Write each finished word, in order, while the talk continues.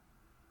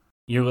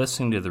You're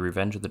listening to the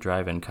Revenge of the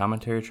Drive-In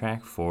commentary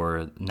track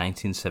for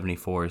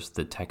 1974's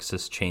The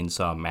Texas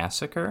Chainsaw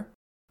Massacre,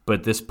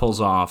 but this pulls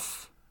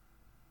off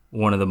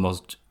one of the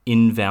most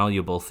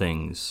invaluable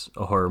things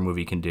a horror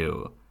movie can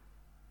do,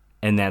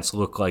 and that's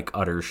look like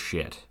utter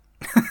shit.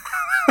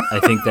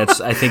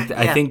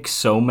 I think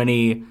so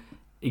many,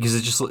 because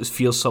it just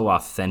feels so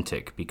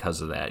authentic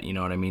because of that, you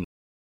know what I mean?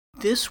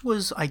 This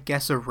was, I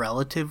guess, a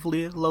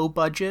relatively low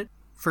budget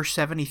for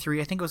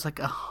 73. I think it was like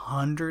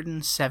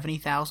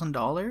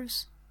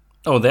 $170,000.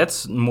 Oh,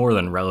 that's more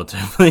than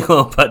relatively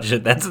low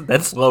budget.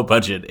 That's low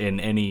budget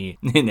in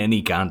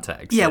any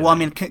context. Yeah, well, I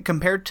mean,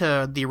 compared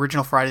to the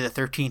original Friday the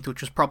 13th,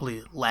 which was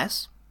probably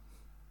less.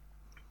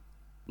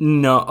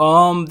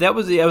 No, that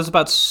was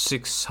about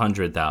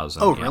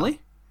 600,000. Oh, really?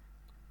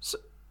 So,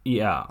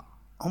 yeah.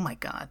 Oh my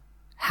God,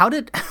 how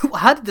did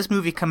this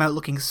movie come out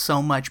looking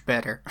so much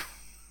better?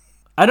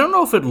 I don't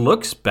know if it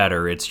looks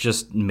better. It's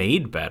just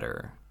made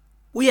better.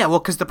 Well, yeah,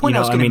 because the point I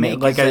was going to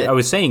make like is I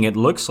was saying, it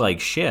looks like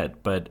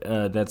shit, but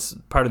that's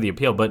part of the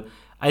appeal. But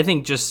I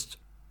think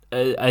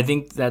I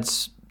think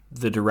that's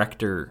the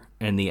director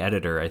and the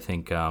editor. I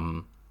think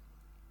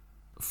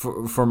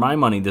for my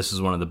money, this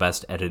is one of the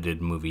best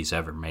edited movies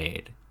ever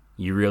made.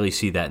 You really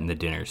see that in the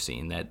dinner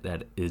scene.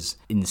 That is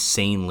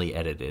insanely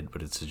edited,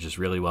 but it's just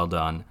really well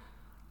done.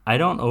 I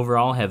don't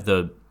overall have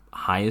the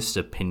highest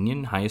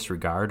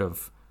regard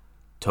of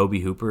Tobe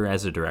Hooper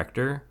as a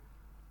director,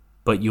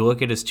 but you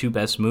look at his two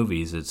best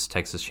movies, it's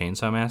Texas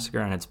Chainsaw Massacre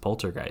and it's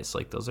Poltergeist.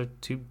 Like, those are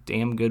two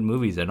damn good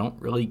movies. I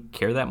don't really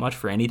care that much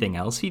for anything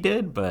else he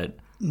did, but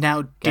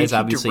now, did he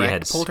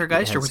direct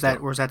Poltergeist, or was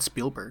that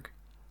Spielberg?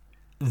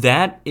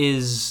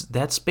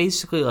 That's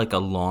basically like a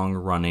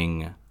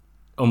long-running,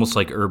 almost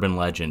like urban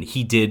legend.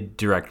 He did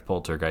direct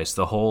Poltergeist.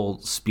 The whole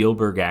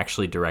Spielberg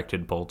actually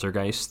directed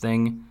Poltergeist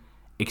thing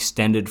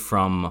extended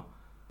from,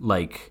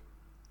 like,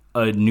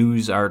 a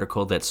news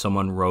article that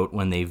someone wrote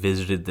when they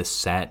visited the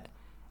set,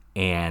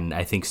 and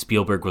I think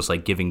Spielberg was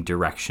like giving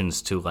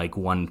directions to like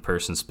one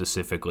person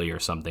specifically or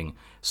something.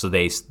 So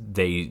they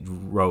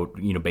wrote,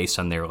 based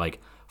on their like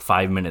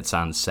 5 minutes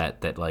on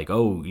set, that like,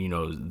 oh,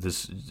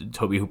 this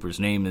Tobe Hooper's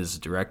name is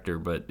director,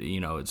 but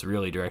it's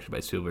really directed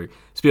by Spielberg.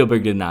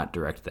 Spielberg did not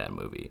direct that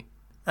movie.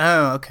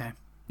 Oh, okay.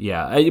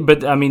 Yeah,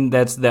 but I mean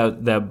that's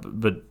that.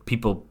 But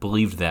people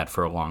believed that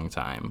for a long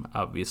time,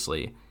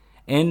 obviously.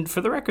 And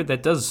for the record,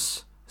 that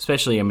does.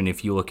 Especially, I mean,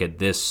 if you look at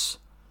this,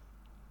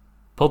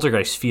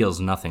 Poltergeist feels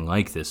nothing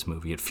like this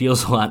movie. It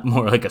feels a lot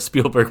more like a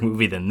Spielberg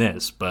movie than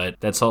this, but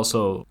that's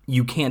also,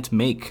 you can't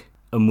make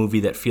a movie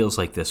that feels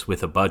like this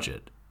with a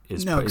budget,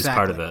 is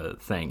part of the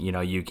thing.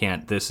 You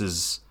can't,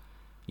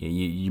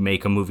 you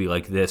make a movie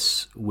like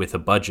this with a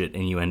budget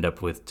and you end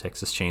up with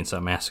Texas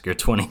Chainsaw Massacre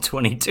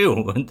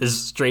 2022,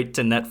 this straight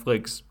to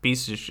Netflix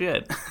piece of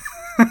shit.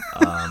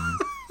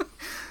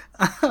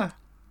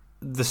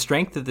 The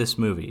strength of this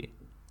movie,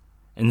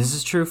 and this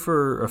is true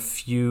for a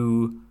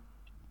few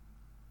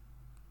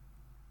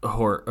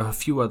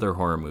other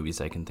horror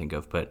movies I can think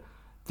of, but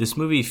this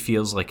movie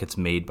feels like it's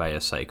made by a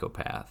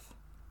psychopath.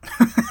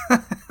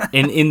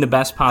 in the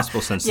best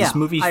possible sense. Yeah, this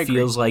movie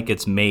feels like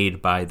it's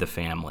made by the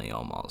family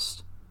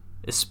almost,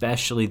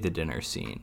 especially the dinner scene.